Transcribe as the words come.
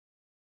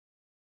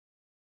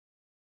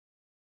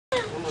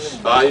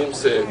Volume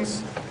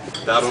 6,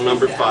 Battle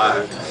number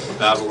 5,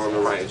 Battle on the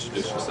Right.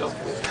 Introduce yourself.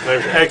 My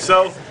name's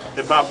XO,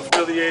 hip-hop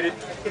affiliated,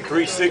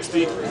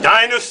 360,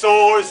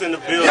 dinosaurs in the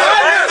building.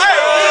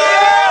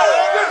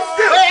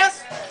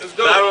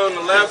 Battle on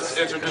the left,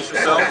 introduce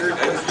yourself.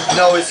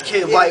 No, it's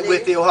Kidd W.I.T.E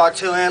with the hard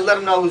to and let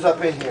them know who's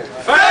up in here.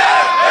 Okay,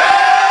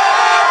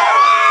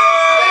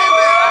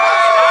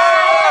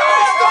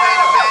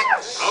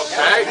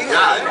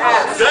 got it.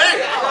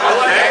 Okay.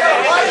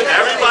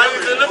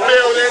 Everybody's in the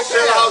building.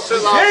 Chill out,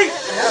 chill out.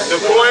 The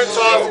coin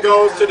toss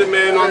goes to the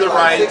man on the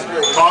right.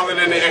 Call it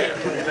in the air.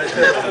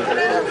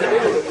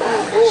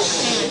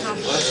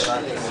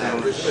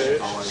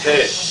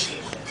 Head.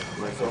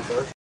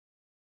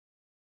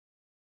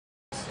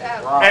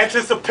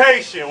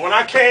 Anticipation. When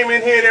I came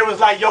in here, they was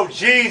like, yo,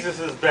 Jesus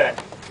is back.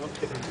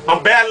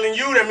 I'm battling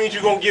you, that means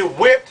you're going to get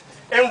whipped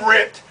and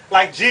ripped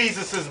like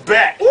Jesus is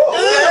back.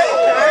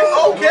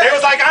 Okay. They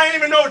was like, I didn't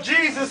even know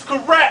Jesus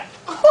could rap.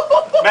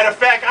 Matter of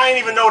fact, I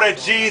didn't even know that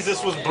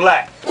Jesus was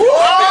black.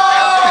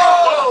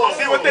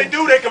 See what they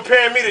do? They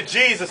compare me to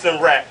Jesus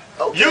and rap.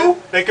 Okay. You,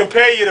 they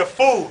compare you to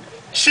food.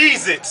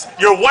 Cheez-Its,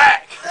 you're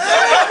whack.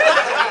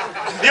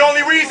 The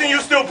only reason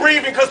you still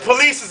breathing because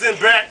police is in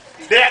back.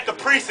 They're at the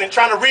precinct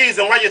trying to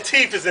reason why your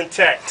teeth is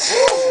intact.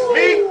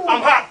 Me,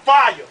 I'm hot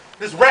fire.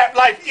 This rap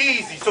life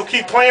easy, so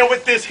keep playing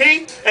with this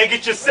heat and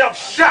get yourself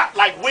shot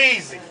like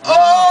Wheezy.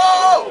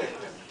 Oh!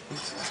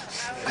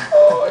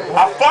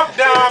 I fuck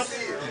dimes,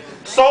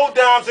 sold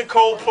dimes in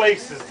cold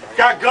places.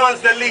 Got guns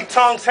that leave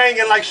tongues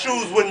hanging like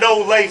shoes with no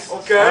laces.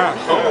 Okay.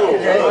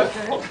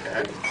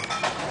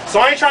 So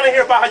I ain't trying to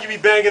hear about how you be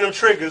banging them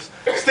triggers.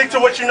 Stick to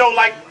what you know,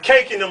 like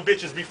caking them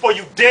bitches before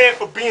you dead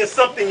for being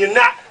something you're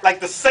not, like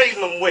the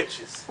Salem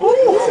witches.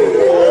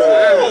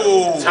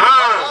 Ooh.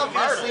 Time.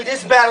 Obviously,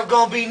 this battle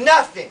gonna be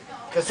nothing.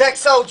 Cause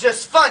XO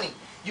just funny.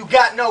 You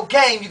got no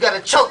game. You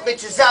gotta choke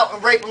bitches out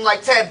and rape them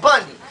like Ted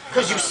Bundy.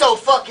 Cause you so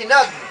fucking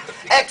ugly.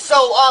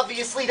 XO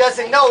obviously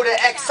doesn't know that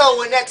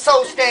XO and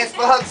XO stands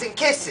for hugs and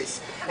kisses.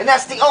 And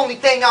that's the only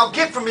thing I'll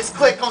get from his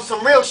clique on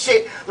some real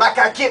shit like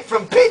I get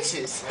from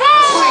bitches. Please.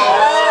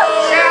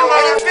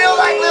 And it feel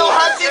like little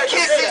hugs and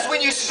kisses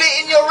when you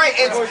spit in your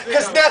writtens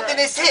cause nothing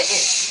is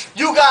hitting.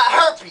 You got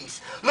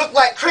herpes. Look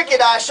like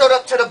Cricket Eye showed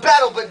up to the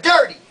battle but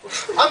dirty.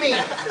 I mean,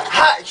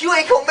 you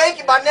ain't gonna make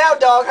it by now,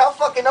 dog. How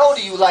fucking old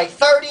are you? Like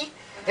 30?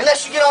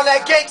 Unless you get on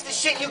that gangster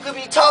shit you could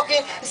be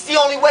talking, it's the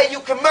only way you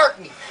can murk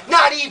me.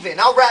 Not even.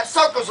 I'll wrap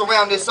circles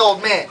around this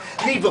old man.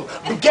 Leave him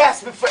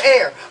gasping for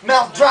air,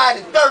 mouth dried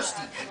and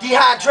thirsty,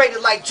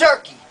 dehydrated like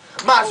jerky.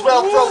 Might as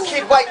well throw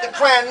Kidd W.I.T.E the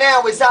crown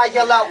now as I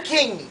yell out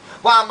king me.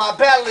 Why am I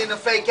battling a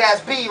fake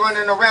ass bee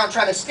running around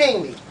trying to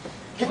sting me?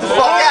 Get the fuck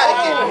out of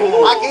here.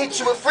 I can hit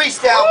you with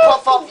freestyle,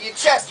 puff off your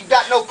chest. You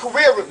got no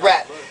career with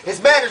rap. His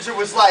manager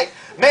was like,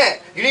 man,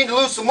 you need to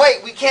lose some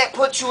weight. We can't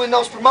put you in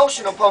those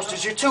promotional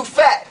posters. You're too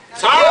fat.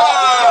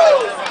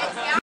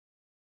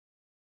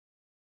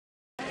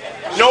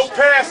 No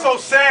past so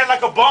sad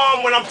like a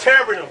bomb when I'm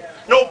tearing them.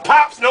 No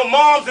pops, no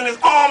moms in his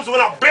arms when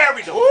I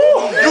bury them.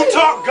 You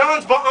talk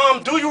guns,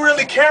 but do you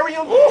really carry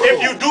them?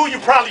 If you do, you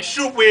probably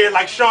shoot weird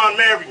like Sean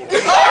Marion.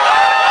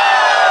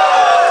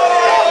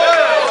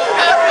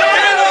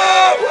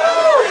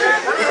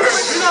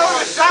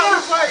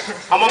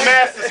 I'm a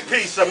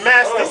masterpiece,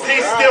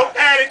 still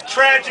at it,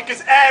 tragic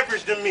is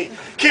average to me.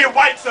 Kidd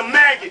W.I.T.E's a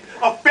maggot,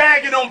 a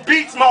faggot on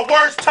beats, my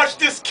words touch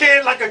this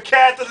kid like a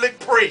Catholic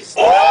priest.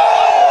 I'm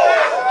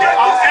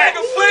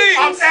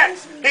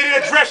X, here to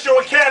address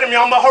your academy,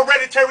 I'm a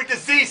hereditary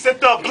disease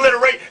sent to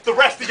obliterate the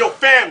rest of your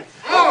family.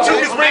 Took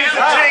his rings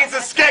and chains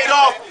and skate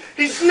off.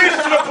 He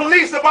snitched to the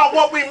police about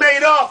what we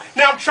made up.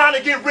 Now I'm trying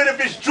to get rid of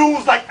his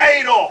jewels like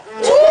Adolf.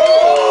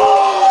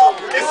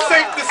 It's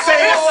safe to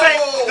say it's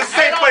safe. The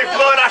safe way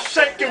blood I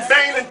shake and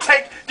bang and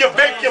take your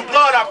vacant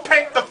blood. I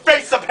paint the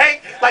face of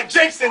hate like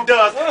Jason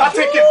does. I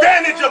take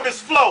advantage of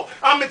his flow.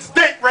 I'm its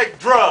date rape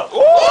drug.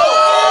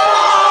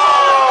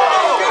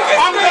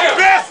 I'm the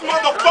best,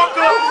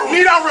 motherfucker.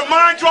 Need I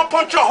remind you? I'll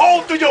punch a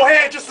hole through your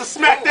head just to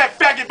smack that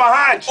faggot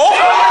behind you.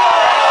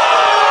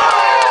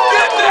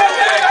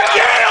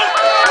 Get him!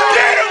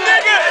 Get him,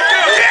 nigga!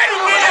 Get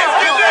him, nigga!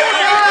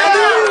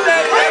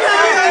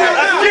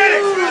 Let's get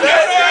it!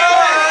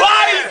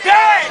 Body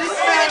bang! This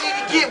man need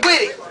to get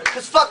with it.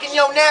 Cause fucking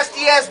your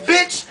nasty ass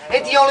bitch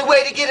ain't the only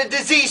way to get a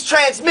disease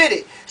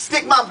transmitted.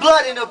 Stick my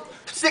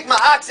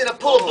ox in a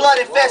pool of blood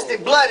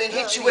infested blood and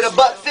hit you with a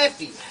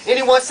 $1.50.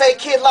 Anyone say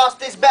Kid lost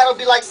this battle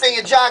be like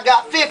saying John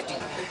got 50.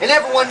 And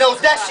everyone knows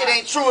that shit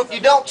ain't true if you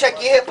don't check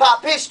your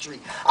hip-hop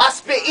history. I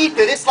spit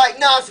ether, this like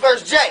Nas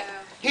vs. Jay.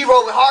 He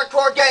rode with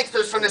hardcore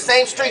gangsters from the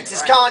same streets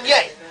as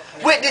Kanye.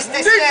 Witness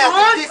this now,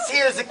 cause this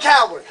here's a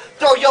coward.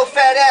 Throw your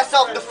fat ass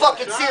off the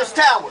fucking Sears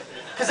Tower.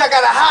 Cause I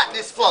got a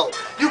hotness flow.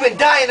 You've been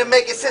dying to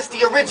make it since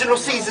the original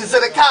seasons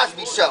of the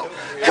Cosby Show.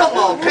 Come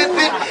on,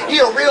 Pimpin', he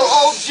a real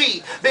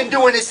OG. Been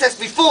doing it since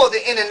before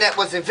the internet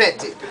was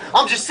invented.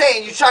 I'm just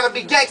saying, you trying to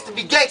be gangster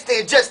and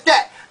just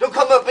that. Don't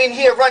come up in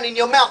here running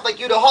your mouth like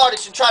you the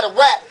hardest and try to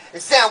rap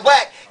and sound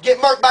whack. Get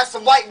murked by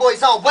some white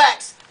boys on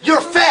wax. You're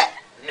fat.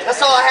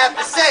 That's all I have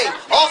to say.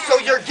 Also,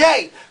 you're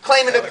gay.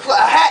 claiming a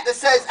hat that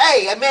says,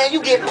 hey, man,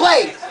 you get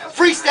played.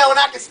 Freestyle and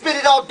I can spit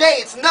it all day.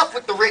 It's enough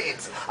with the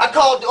writtens. I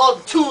called all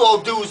the 2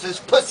 old dudes as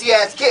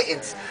pussy-ass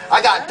kittens.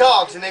 I got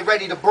dogs and they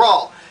ready to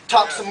brawl.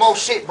 Talk some more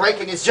shit,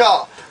 breaking his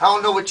jaw. I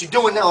don't know what you're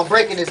doing now, I'm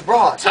breaking his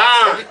bra.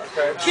 Time.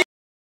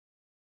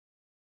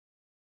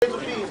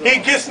 He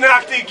gets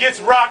knocked, he gets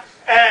rocked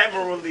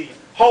admirably.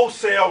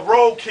 Wholesale,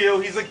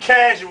 roadkill, he's a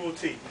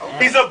casualty.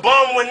 He's a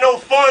bum with no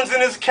funds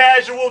in his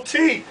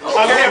casualty.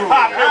 I'm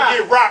hip-hop,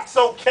 he'll get rocked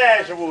so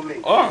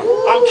casually.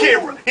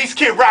 He's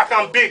Kid Rock,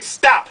 I'm Big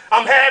Stop.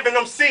 I'm having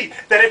him see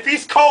that if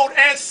he's cold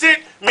and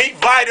sick, meet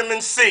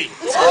vitamin C.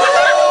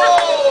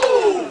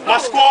 My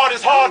squad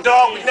is hard,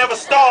 dog, we never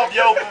starve,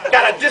 yo.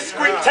 Got a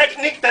discreet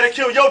technique that'll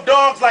kill your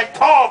dogs like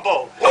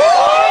Parvo.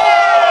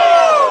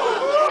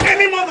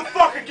 Any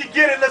motherfucker can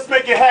get it, let's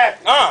make it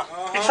happen.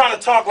 He trying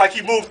to talk like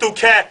he moved through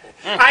capping.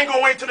 I ain't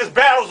gonna wait till this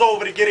battle's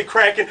over to get it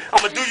cracking.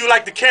 I'm gonna do you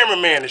like the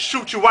cameraman and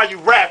shoot you while you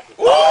rapping.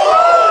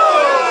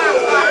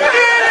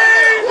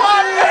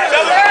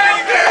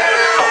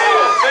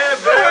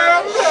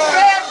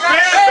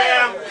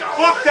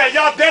 Fuck that,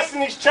 y'all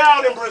Destiny's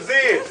Child in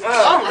Brazil.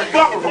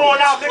 Fuck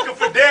pouring out liquor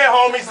for dead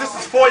homies, this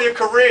is for your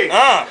career.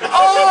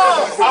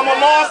 I'm a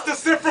monster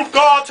sent from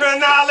God to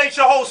annihilate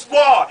your whole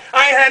squad.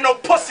 I ain't had no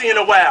pussy in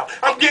a while.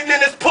 I'm getting in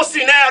this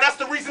pussy now, that's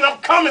the reason I'm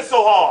coming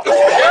so hard.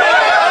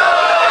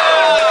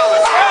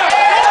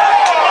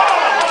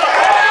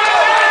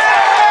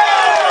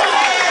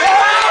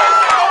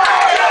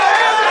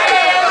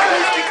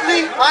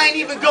 I ain't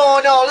even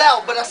going all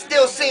out, but I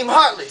still seem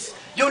heartless.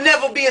 You'll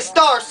never be a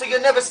star, so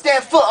you'll never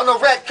stand foot on a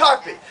red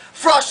carpet.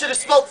 Frost should have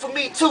spoke for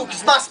me too,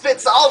 cause my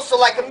spits are also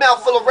like a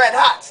mouthful of red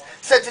hots.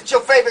 Since it's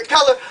your favorite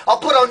color, I'll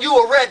put on you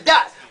a red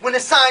dot. When the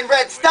sign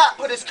red stop,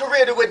 put his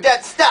career to a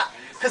dead stop.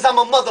 Cause I'm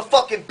a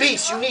motherfucking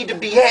beast, you need to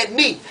behead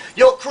me.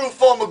 Your crew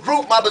form a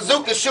group, my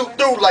bazooka shoot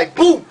through like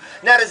boom.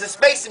 Now there's a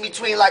space in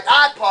between like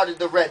I parted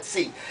the Red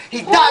Sea.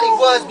 He thought he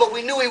was, but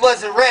we knew he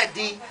wasn't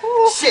ready.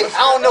 Shit,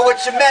 I don't know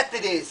what your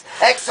method is.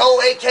 XO,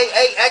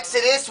 aka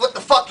Exodus, what the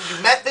fuck are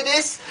you,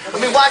 Methodist? I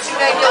mean, why'd you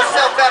name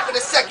yourself after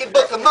the 2nd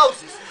book of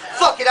Moses?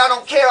 Fuck it, I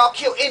don't care, I'll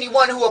kill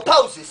anyone who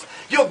opposes.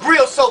 Your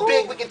grill's so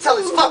big we can tell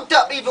it's fucked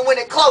up even when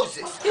it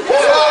closes. So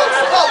I'll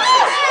expose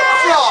it.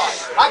 Fraud.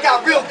 I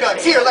got real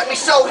guns. Here, let me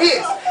show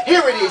his.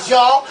 Here it is,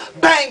 y'all.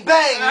 Bang,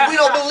 bang. And we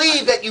don't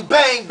believe that you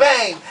bang,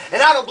 bang.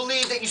 And I don't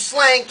believe that you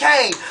slang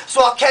cane.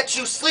 So I'll catch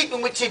you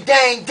sleeping with your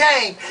dang,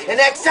 dang. And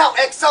X out,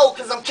 XO,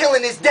 cause I'm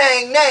killing his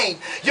dang name.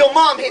 Your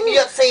mom hit me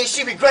up saying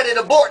she regretted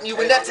aborting you,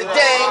 and that's a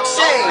dang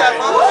shame.